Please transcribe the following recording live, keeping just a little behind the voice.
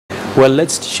Well,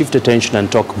 let's shift attention and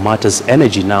talk matters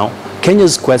energy now.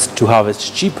 Kenya's quest to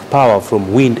harvest cheap power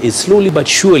from wind is slowly but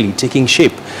surely taking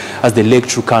shape as the Lake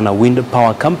Turkana Wind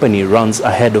Power Company runs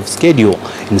ahead of schedule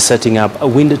in setting up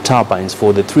wind turbines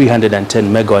for the 310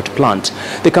 megawatt plant.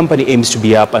 The company aims to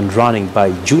be up and running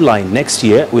by July next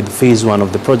year, with phase 1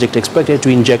 of the project expected to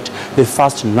inject the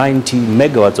first 90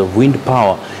 megawatts of wind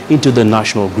power into the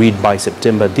national grid by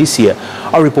September this year.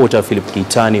 Our reporter Philip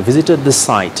Kitani visited the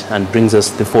site and brings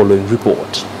us the following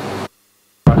report.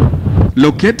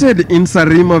 Located in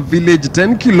Sarima village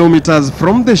 10 kilometers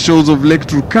from the shores of Lake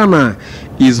Turkana,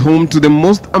 is home to the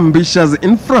most ambitious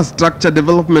infrastructure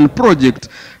development project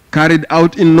carried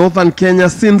out in northern Kenya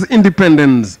since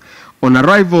independence. On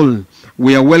arrival,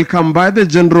 we are welcomed by the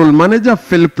General Manager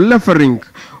Philip Lefferink,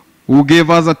 who gave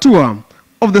us a tour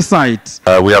of the site.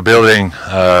 We are building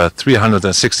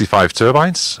 365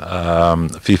 turbines,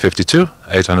 V52,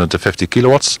 850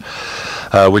 kilowatts,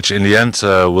 which in the end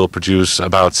will produce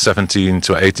about 17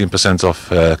 to 18%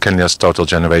 of Kenya's total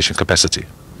generation capacity.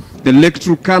 The Lake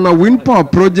Turkana Wind Power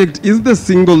Project is the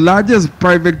single largest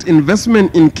private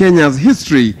investment in Kenya's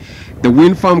history. The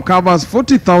wind farm covers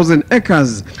 40,000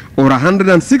 acres or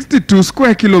 162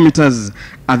 square kilometers.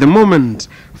 At the moment,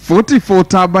 44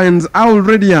 turbines are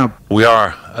already up. We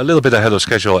are a little bit ahead of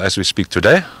schedule as we speak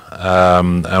today,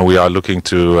 and we are looking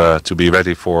to be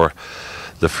ready for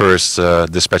the first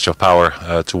dispatch of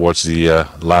power towards the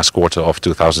last quarter of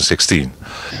 2016.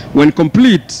 When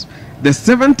complete, the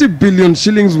 70 billion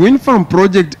shillings wind farm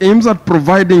project aims at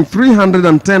providing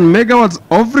 310 megawatts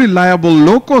of reliable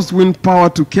low-cost wind power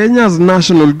to Kenya's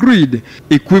national grid,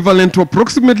 equivalent to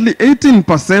approximately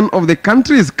 18% of the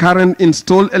country's current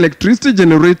installed electricity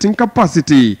generating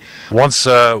capacity. Once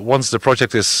the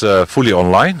project is fully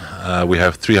online, we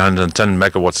have 310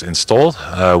 megawatts installed.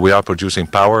 We are producing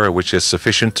power which is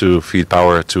sufficient to feed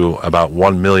power to about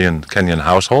 1 million Kenyan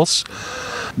households.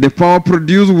 The power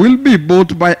produced will be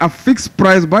bought by a fixed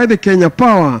price by the Kenya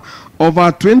Power over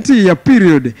a 20-year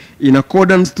period in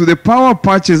accordance to the power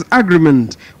purchase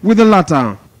agreement with the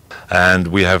latter. And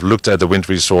we have looked at the wind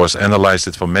resource, analyzed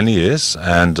it for many years,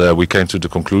 and we came to the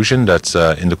conclusion that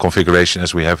in the configuration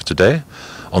as we have it today,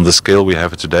 on the scale we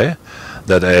have it today,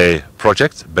 that a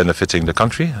project benefiting the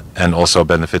country and also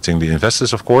benefiting the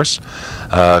investors, of course,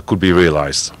 could be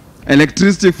realized.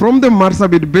 Electricity from the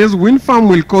Marsabit-based wind farm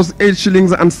will cost 8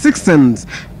 shillings and 6 cents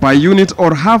per unit,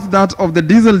 or half that of the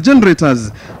diesel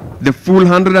generators. The full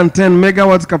 110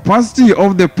 megawatts capacity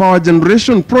of the power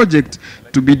generation project,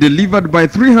 to be delivered by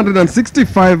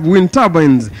 365 wind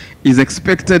turbines, is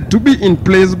expected to be in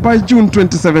place by June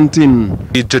 2017.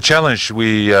 The challenge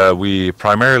we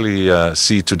primarily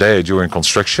see today during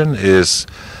construction is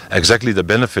exactly the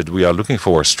benefit we are looking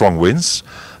for: strong winds.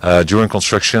 During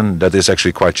construction, that is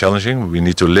actually quite challenging. We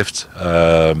need to lift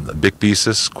big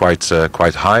pieces quite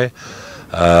high.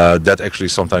 That actually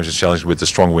sometimes is challenging with the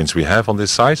strong winds we have on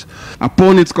this site.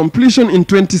 Upon its completion in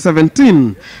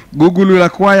 2017, Google will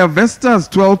acquire Vesta's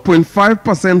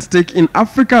 12.5% stake in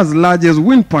Africa's largest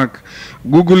wind park.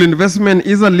 Google investment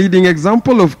is a leading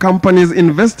example of companies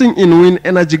investing in wind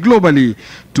energy globally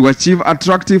to achieve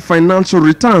attractive financial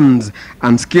returns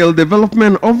and scale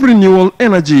development of renewable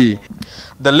energy.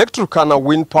 The Lake Turkana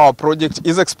Wind Power Project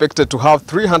is expected to have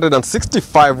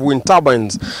 365 wind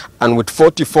turbines, and with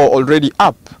 44 already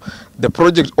up, the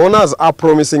project owners are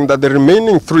promising that the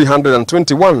remaining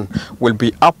 321 will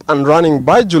be up and running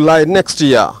by July next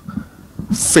year.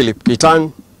 Philip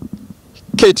Kitani,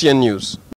 KTN News.